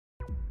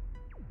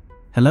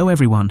Hello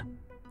everyone!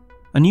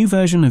 A new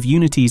version of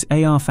Unity's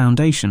AR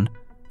Foundation,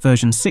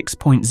 version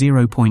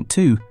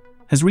 6.0.2,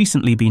 has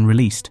recently been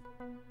released.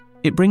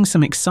 It brings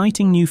some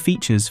exciting new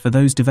features for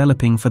those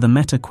developing for the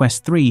Meta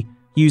Quest 3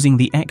 using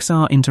the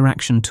XR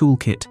Interaction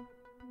Toolkit.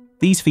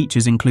 These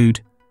features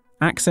include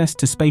access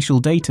to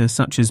spatial data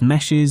such as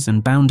meshes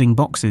and bounding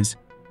boxes,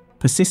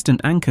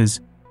 persistent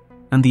anchors,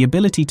 and the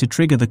ability to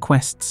trigger the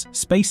Quest's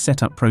space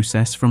setup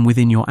process from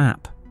within your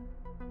app.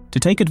 To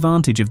take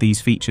advantage of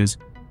these features,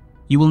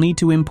 you will need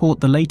to import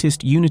the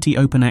latest Unity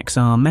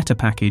OpenXR meta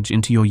package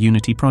into your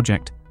Unity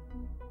project.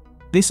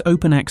 This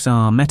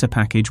OpenXR meta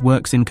package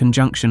works in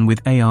conjunction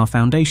with AR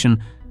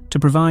Foundation to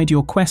provide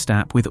your Quest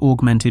app with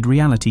augmented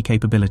reality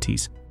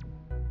capabilities.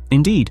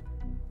 Indeed,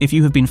 if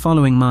you have been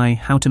following my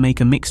How to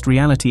Make a Mixed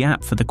Reality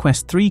App for the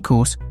Quest 3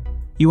 course,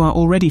 you are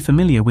already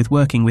familiar with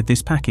working with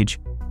this package.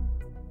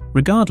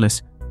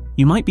 Regardless,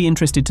 you might be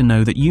interested to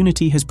know that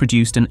Unity has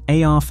produced an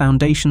AR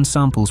Foundation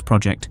Samples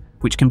project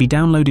which can be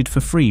downloaded for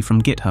free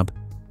from GitHub.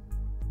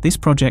 This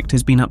project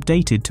has been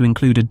updated to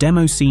include a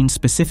demo scene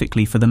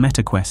specifically for the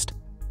MetaQuest.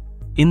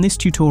 In this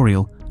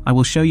tutorial, I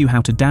will show you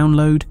how to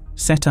download,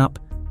 set up,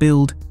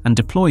 build, and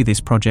deploy this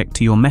project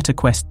to your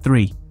MetaQuest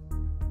 3.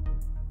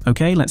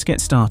 Okay, let's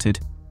get started.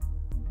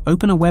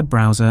 Open a web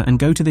browser and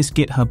go to this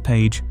GitHub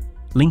page,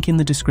 link in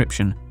the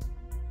description.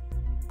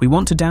 We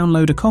want to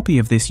download a copy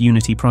of this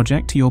Unity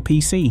project to your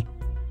PC.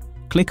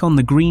 Click on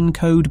the green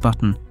code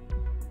button.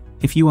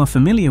 If you are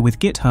familiar with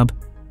GitHub,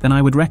 then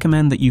I would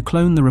recommend that you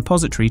clone the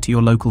repository to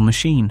your local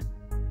machine.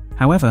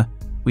 However,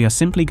 we are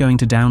simply going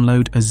to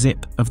download a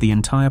zip of the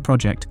entire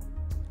project.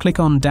 Click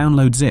on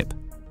Download Zip.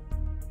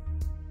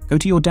 Go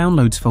to your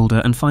Downloads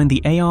folder and find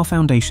the AR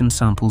Foundation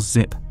Samples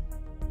zip.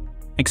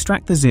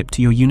 Extract the zip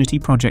to your Unity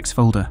Projects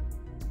folder.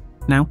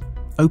 Now,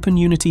 open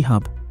Unity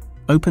Hub.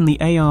 Open the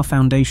AR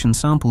Foundation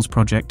Samples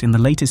project in the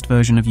latest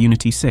version of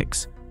Unity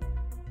 6.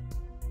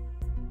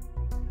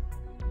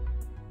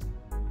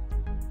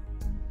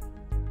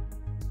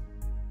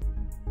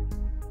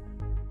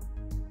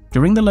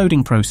 During the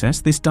loading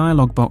process, this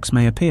dialog box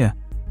may appear,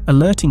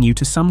 alerting you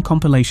to some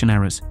compilation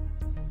errors.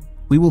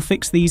 We will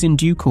fix these in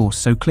due course,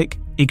 so click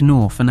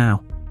Ignore for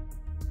now.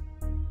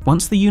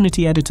 Once the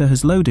Unity editor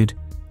has loaded,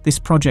 this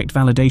project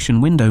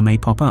validation window may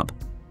pop up.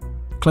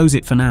 Close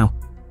it for now.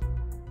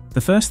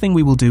 The first thing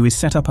we will do is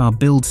set up our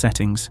build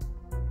settings.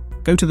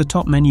 Go to the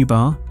top menu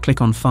bar,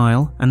 click on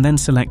File, and then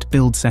select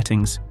Build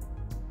Settings.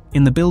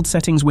 In the Build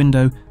Settings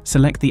window,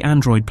 select the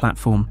Android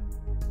platform.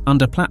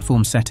 Under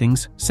Platform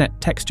Settings, set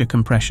Texture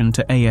Compression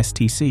to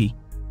ASTC.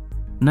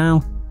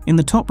 Now, in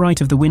the top right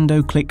of the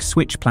window, click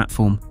Switch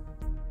Platform.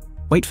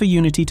 Wait for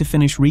Unity to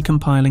finish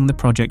recompiling the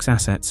project's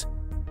assets.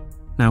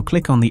 Now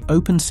click on the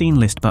Open Scene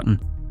List button.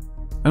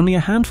 Only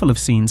a handful of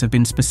scenes have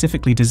been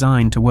specifically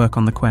designed to work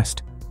on the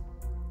Quest.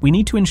 We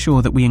need to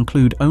ensure that we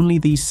include only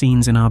these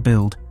scenes in our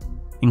build.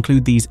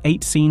 Include these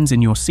 8 scenes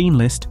in your scene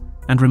list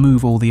and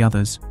remove all the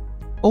others.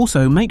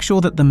 Also, make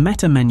sure that the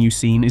meta menu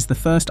scene is the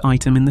first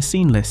item in the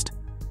scene list.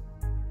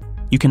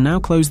 You can now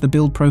close the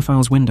Build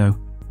Profiles window.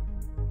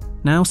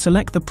 Now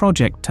select the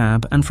Project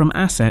tab and from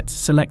Assets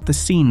select the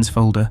Scenes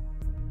folder.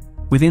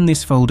 Within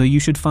this folder you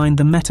should find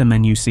the Meta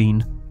menu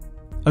scene.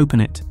 Open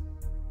it.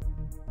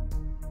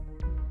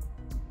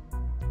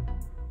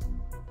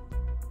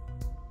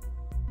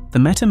 The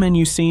Meta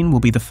menu scene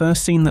will be the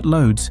first scene that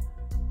loads,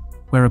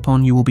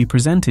 whereupon you will be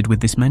presented with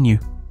this menu.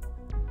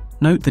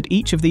 Note that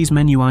each of these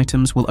menu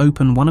items will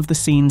open one of the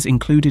scenes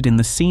included in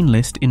the scene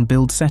list in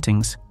Build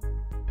Settings.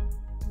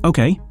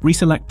 Okay,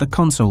 reselect the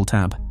Console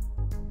tab.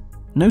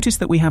 Notice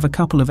that we have a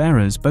couple of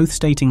errors, both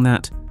stating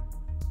that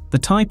the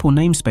type or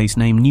namespace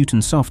name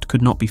NewtonSoft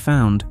could not be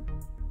found.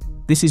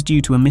 This is due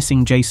to a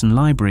missing JSON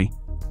library.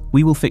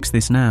 We will fix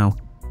this now.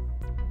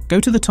 Go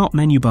to the top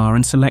menu bar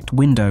and select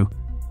Window,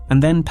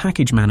 and then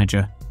Package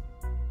Manager.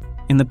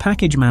 In the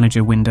Package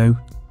Manager window,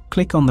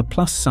 click on the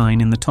plus sign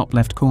in the top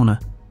left corner.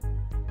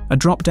 A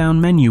drop-down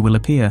menu will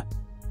appear.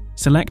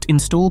 Select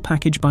Install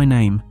Package by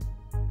Name.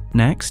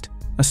 Next,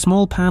 a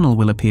small panel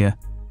will appear,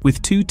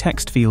 with 2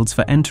 text fields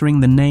for entering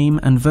the name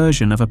and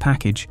version of a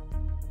package.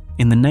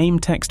 In the name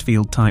text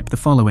field, type the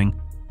following: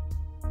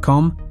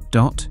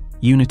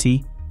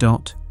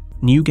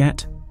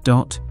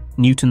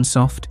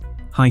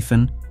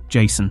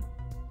 com.unity.nuget.newtonsoft-json.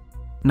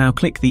 Now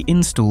click the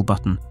Install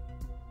button.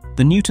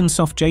 The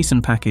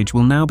NewtonSoft-json package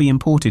will now be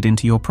imported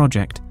into your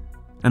project,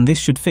 and this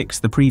should fix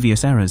the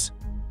previous errors.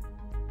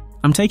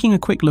 I'm taking a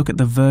quick look at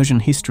the version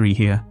history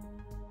here.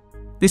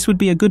 This would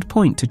be a good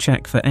point to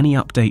check for any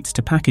updates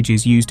to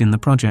packages used in the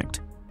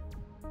project.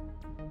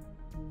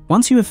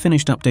 Once you have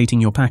finished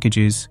updating your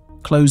packages,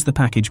 close the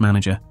Package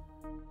Manager.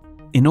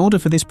 In order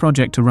for this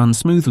project to run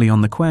smoothly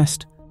on the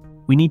Quest,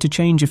 we need to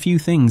change a few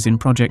things in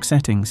Project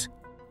Settings.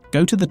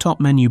 Go to the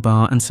top menu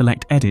bar and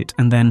select Edit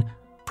and then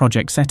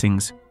Project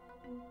Settings.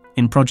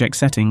 In Project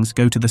Settings,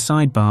 go to the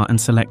sidebar and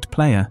select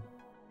Player.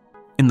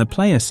 In the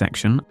Player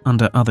section,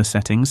 under Other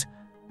Settings,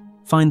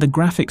 find the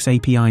Graphics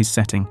APIs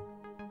setting.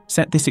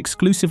 Set this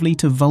exclusively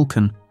to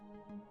Vulkan.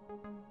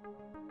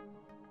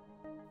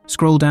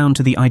 scroll down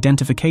to the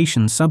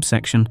Identification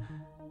subsection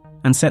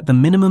and set the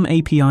minimum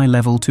API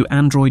level to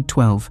Android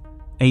 12,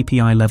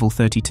 API level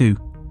 32.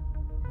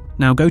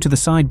 Now go to the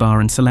sidebar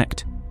and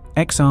select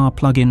XR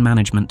Plugin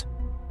Management.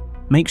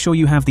 Make sure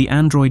you have the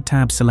Android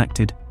tab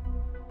selected.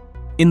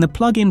 In the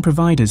Plugin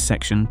Providers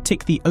section,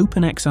 tick the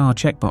OpenXR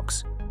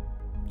checkbox.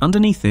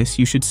 Underneath this,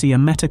 you should see a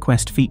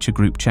MetaQuest feature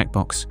group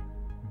checkbox.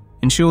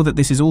 Ensure that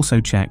this is also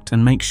checked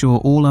and make sure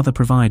all other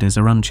providers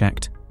are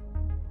unchecked.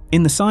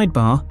 In the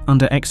sidebar,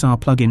 under XR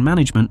Plugin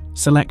Management,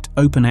 select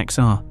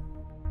OpenXR.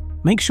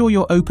 Make sure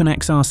your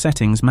OpenXR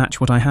settings match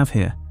what I have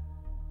here.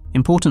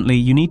 Importantly,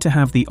 you need to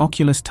have the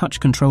Oculus Touch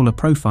Controller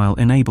profile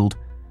enabled,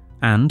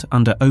 and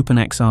under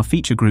OpenXR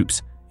feature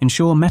groups,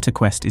 ensure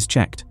MetaQuest is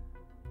checked.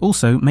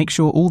 Also, make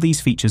sure all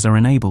these features are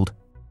enabled.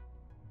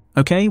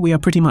 Okay, we are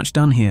pretty much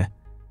done here.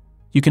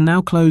 You can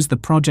now close the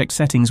project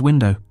settings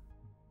window.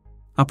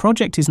 Our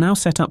project is now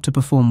set up to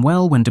perform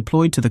well when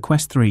deployed to the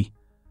Quest 3.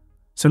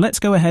 So let's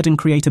go ahead and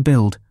create a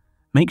build.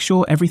 Make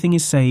sure everything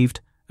is saved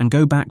and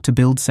go back to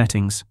build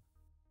settings.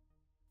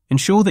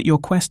 Ensure that your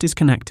Quest is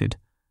connected.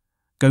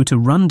 Go to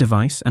Run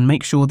Device and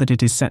make sure that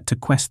it is set to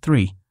Quest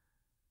 3.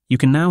 You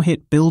can now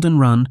hit Build and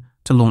Run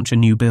to launch a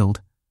new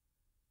build.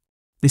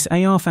 This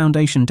AR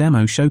Foundation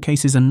demo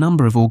showcases a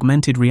number of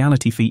augmented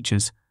reality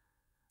features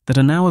that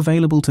are now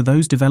available to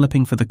those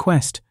developing for the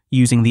Quest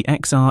using the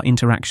XR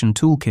Interaction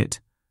Toolkit.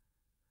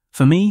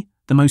 For me,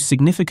 the most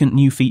significant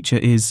new feature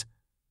is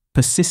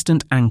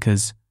persistent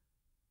anchors.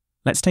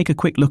 Let's take a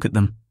quick look at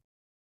them.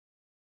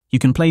 You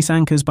can place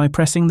anchors by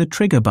pressing the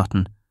trigger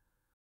button.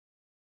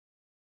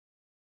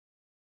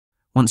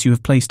 Once you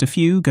have placed a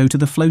few, go to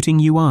the floating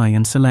UI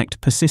and select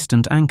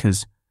Persistent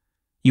Anchors.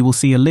 You will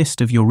see a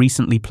list of your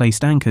recently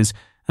placed anchors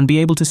and be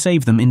able to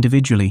save them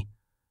individually.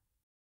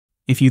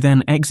 If you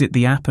then exit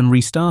the app and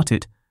restart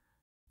it,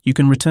 you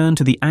can return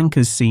to the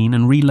anchors scene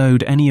and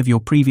reload any of your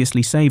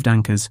previously saved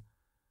anchors.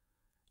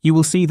 You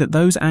will see that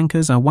those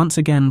anchors are once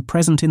again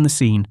present in the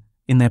scene,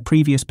 in their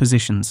previous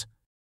positions.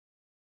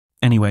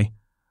 Anyway,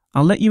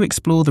 I'll let you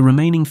explore the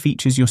remaining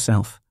features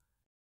yourself.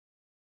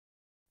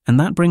 And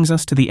that brings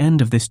us to the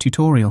end of this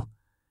tutorial.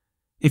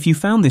 If you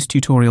found this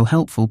tutorial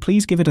helpful,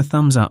 please give it a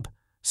thumbs up,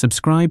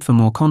 subscribe for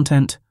more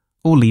content,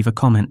 or leave a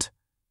comment.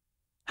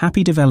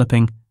 Happy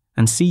developing,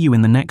 and see you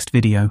in the next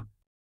video.